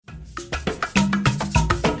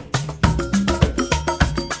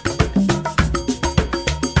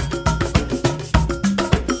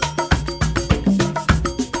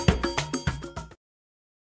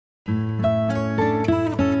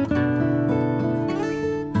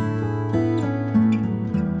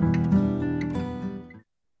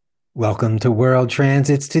Welcome to World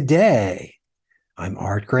Transits Today. I'm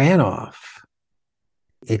Art Granoff.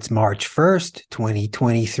 It's March 1st,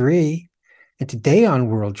 2023, and today on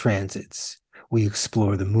World Transits, we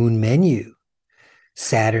explore the moon menu,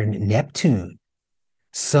 Saturn, Neptune,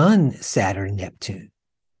 Sun, Saturn, Neptune,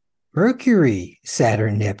 Mercury,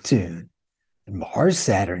 Saturn, Neptune, and Mars,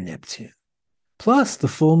 Saturn, Neptune, plus the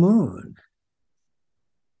full moon.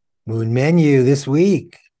 Moon menu this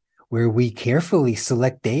week, where we carefully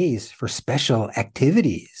select days for special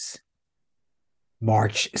activities.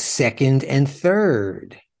 March 2nd and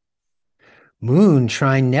 3rd. Moon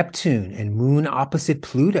trine Neptune and moon opposite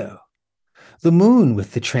Pluto. The moon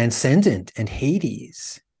with the transcendent and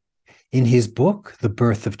Hades. In his book, The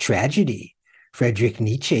Birth of Tragedy, Friedrich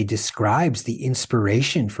Nietzsche describes the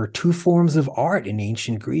inspiration for two forms of art in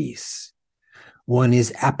ancient Greece. One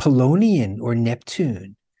is Apollonian or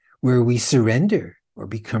Neptune, where we surrender or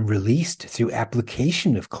become released through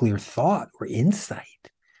application of clear thought or insight,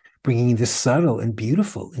 bringing the subtle and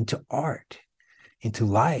beautiful into art, into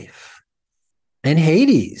life. And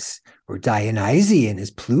Hades, or Dionysian, is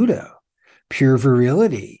Pluto, pure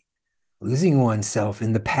virility, losing oneself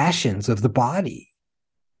in the passions of the body.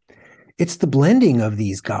 It's the blending of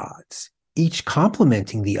these gods, each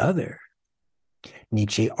complementing the other.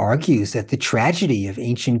 Nietzsche argues that the tragedy of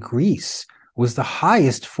ancient Greece was the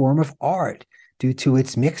highest form of art due to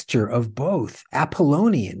its mixture of both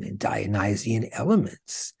Apollonian and Dionysian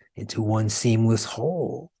elements into one seamless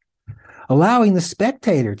whole, allowing the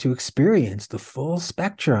spectator to experience the full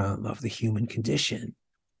spectrum of the human condition.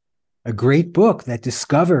 A great book that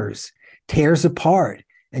discovers, tears apart,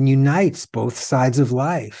 and unites both sides of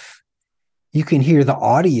life. You can hear the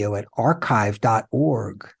audio at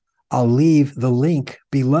archive.org. I'll leave the link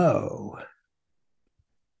below.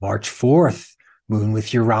 March 4th, moon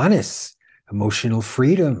with Uranus, emotional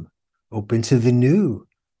freedom, open to the new,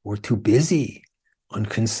 or too busy,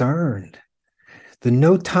 unconcerned. The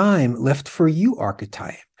no time left for you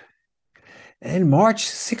archetype. And March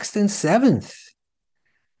 6th and 7th,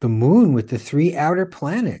 the moon with the three outer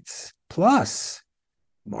planets, plus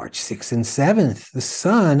March 6th and 7th, the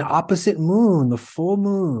sun opposite moon, the full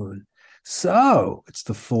moon. So it's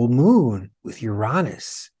the full moon with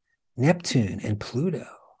Uranus, Neptune, and Pluto.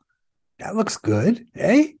 That looks good,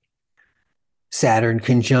 eh? Saturn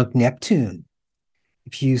conjunct Neptune.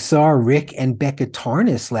 If you saw Rick and Becca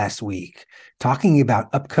Tarnas last week talking about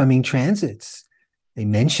upcoming transits, they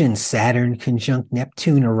mentioned Saturn conjunct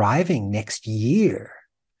Neptune arriving next year.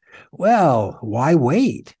 Well, why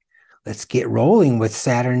wait? Let's get rolling with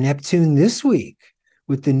Saturn Neptune this week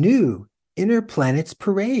with the new Inner Planets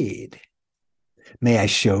Parade. May I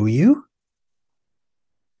show you?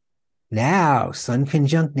 Now, Sun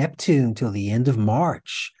conjunct Neptune till the end of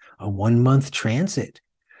March, a 1-month transit,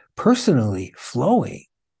 personally flowing.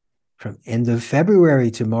 From end of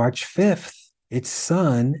February to March 5th, it's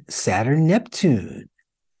Sun, Saturn, Neptune.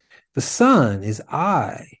 The Sun is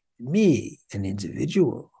I, me, an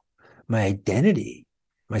individual, my identity,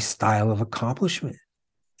 my style of accomplishment,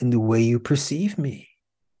 and the way you perceive me.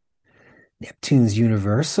 Neptune's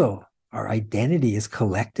universal. Our identity is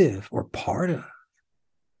collective or part of.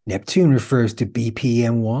 Neptune refers to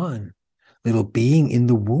BPM1, little being in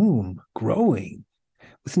the womb, growing,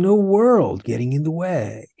 with no world getting in the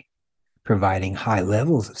way, providing high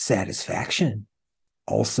levels of satisfaction,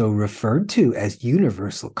 also referred to as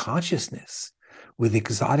universal consciousness, with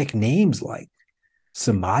exotic names like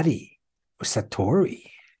Samadhi or Satori.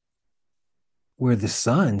 Where the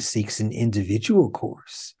sun seeks an individual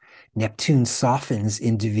course, Neptune softens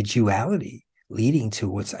individuality, leading to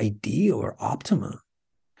what's ideal or optimum.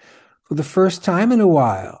 For the first time in a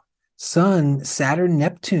while, Sun, Saturn,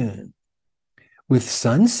 Neptune. With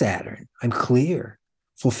Sun, Saturn, I'm clear,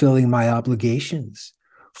 fulfilling my obligations,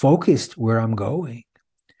 focused where I'm going,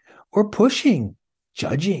 or pushing,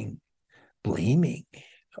 judging, blaming,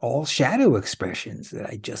 all shadow expressions that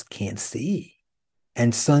I just can't see.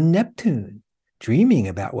 And Sun, Neptune, dreaming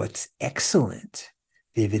about what's excellent.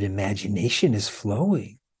 Vivid imagination is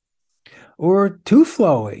flowing, or too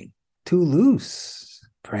flowing, too loose,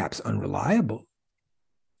 perhaps unreliable.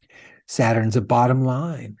 Saturn's a bottom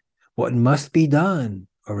line, what must be done,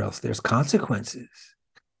 or else there's consequences.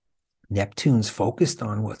 Neptune's focused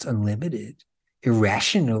on what's unlimited,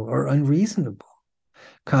 irrational, or unreasonable,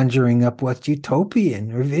 conjuring up what's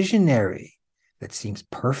utopian or visionary that seems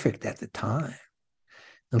perfect at the time,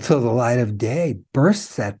 until the light of day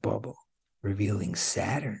bursts that bubble, revealing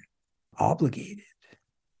Saturn, obligated.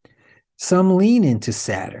 Some lean into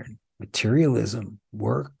Saturn, materialism,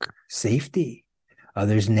 work, safety.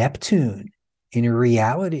 Others Neptune, inner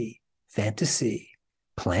reality, fantasy,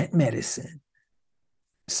 plant medicine.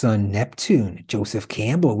 Sun Neptune, Joseph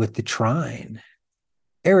Campbell with the trine,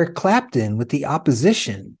 Eric Clapton with the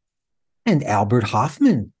opposition, and Albert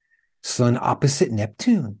Hoffman, Sun opposite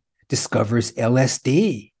Neptune, discovers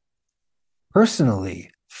LSD. Personally,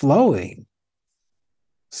 flowing.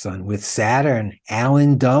 Sun with Saturn,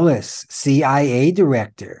 Alan Dulles, CIA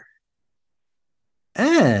director.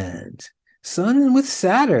 And Sun with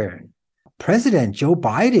Saturn, President Joe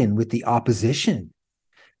Biden with the opposition,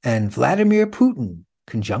 and Vladimir Putin,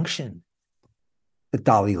 conjunction. The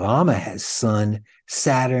Dalai Lama has Sun,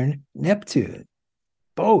 Saturn, Neptune,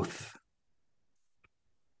 both.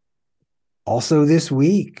 Also this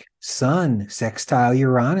week, Sun, sextile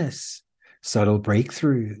Uranus, subtle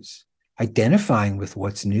breakthroughs, identifying with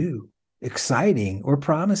what's new, exciting, or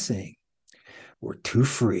promising. We're too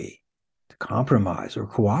free to compromise or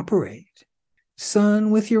cooperate.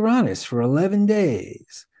 Sun with Uranus for 11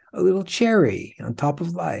 days, a little cherry on top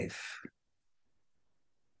of life.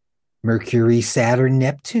 Mercury, Saturn,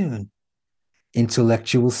 Neptune,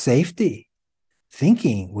 intellectual safety,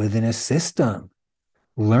 thinking within a system,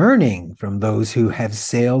 learning from those who have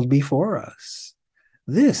sailed before us.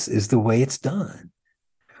 This is the way it's done.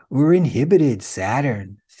 We're inhibited,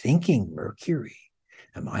 Saturn, thinking, Mercury.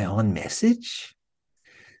 Am I on message?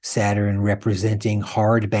 Saturn representing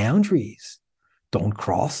hard boundaries. Don't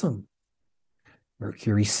cross them.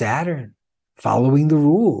 Mercury, Saturn, following the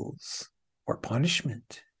rules or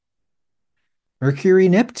punishment. Mercury,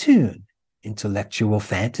 Neptune, intellectual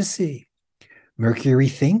fantasy. Mercury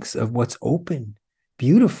thinks of what's open,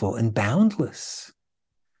 beautiful, and boundless.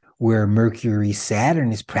 Where Mercury,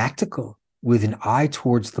 Saturn is practical, with an eye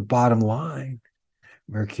towards the bottom line.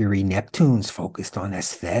 Mercury, Neptune's focused on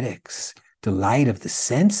aesthetics, delight of the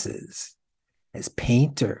senses. As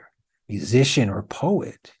painter, musician, or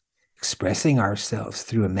poet, expressing ourselves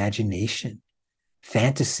through imagination,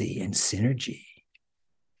 fantasy, and synergy.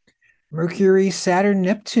 Mercury, Saturn,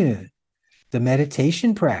 Neptune, the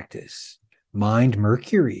meditation practice. Mind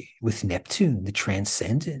Mercury with Neptune, the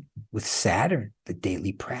transcendent, with Saturn, the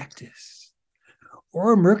daily practice.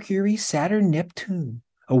 Or Mercury, Saturn, Neptune,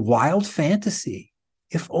 a wild fantasy.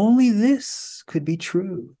 If only this could be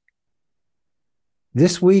true.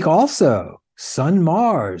 This week also, Sun,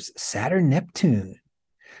 Mars, Saturn, Neptune.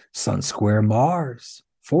 Sun square Mars,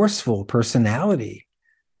 forceful personality.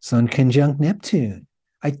 Sun conjunct Neptune,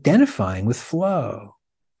 identifying with flow.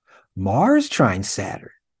 Mars trine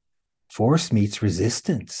Saturn, force meets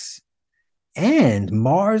resistance. And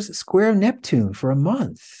Mars square Neptune for a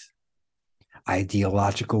month.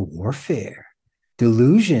 Ideological warfare,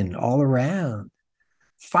 delusion all around.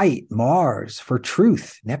 Fight Mars for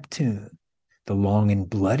truth, Neptune. The long and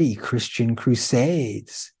bloody Christian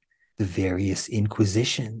crusades, the various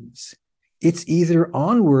inquisitions. It's either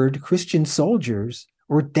onward Christian soldiers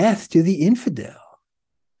or death to the infidel.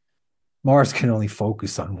 Mars can only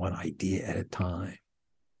focus on one idea at a time.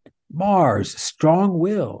 Mars, strong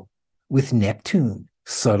will, with Neptune,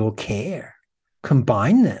 subtle care.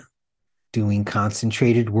 Combine them, doing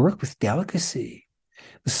concentrated work with delicacy.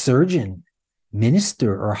 The surgeon,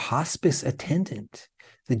 minister, or hospice attendant,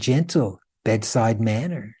 the gentle bedside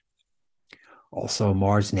manner. Also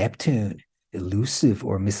Mars, Neptune, elusive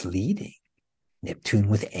or misleading. Neptune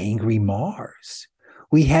with angry Mars.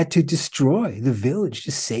 We had to destroy the village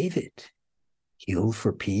to save it. Heal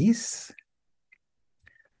for peace.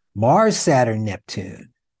 Mars, Saturn,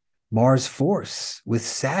 Neptune. Mars force with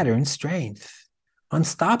Saturn strength.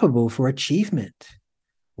 Unstoppable for achievement.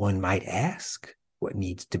 One might ask, what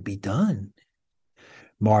needs to be done?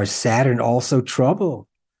 Mars, Saturn also trouble,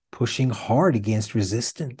 pushing hard against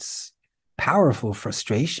resistance. Powerful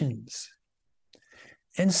frustrations.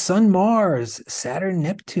 And Sun, Mars, Saturn,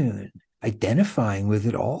 Neptune, identifying with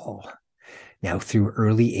it all. Now through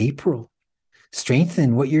early April,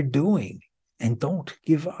 strengthen what you're doing and don't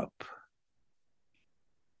give up.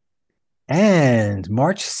 And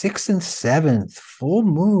March 6th and 7th, full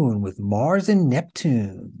moon with Mars and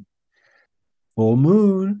Neptune. Full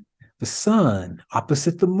moon, the sun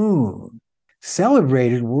opposite the moon,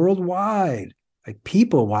 celebrated worldwide by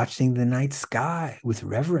people watching the night sky with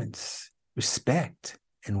reverence, respect,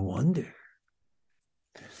 and wonder.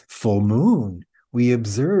 Full moon, we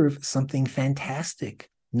observe something fantastic,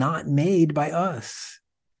 not made by us,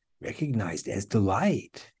 recognized as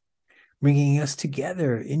delight, bringing us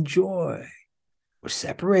together in joy, or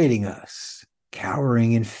separating us,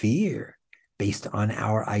 cowering in fear based on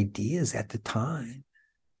our ideas at the time.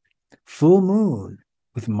 Full moon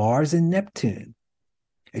with Mars and Neptune.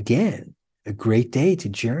 Again, a great day to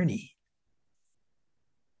journey.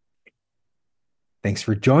 Thanks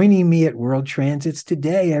for joining me at World Transits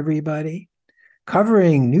Today, everybody.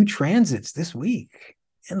 Covering new transits this week.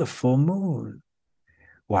 and the full moon.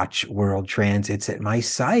 Watch world transits at my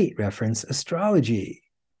site, Reference Astrology.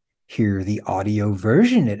 Hear the audio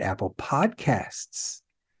version at Apple Podcasts.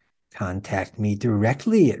 Contact me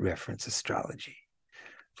directly at Reference Astrology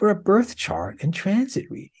for a birth chart and transit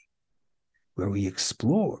reading, where we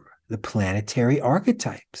explore the planetary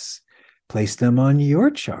archetypes, place them on your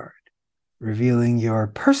chart, revealing your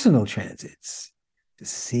personal transits to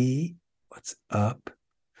see what's up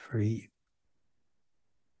for you.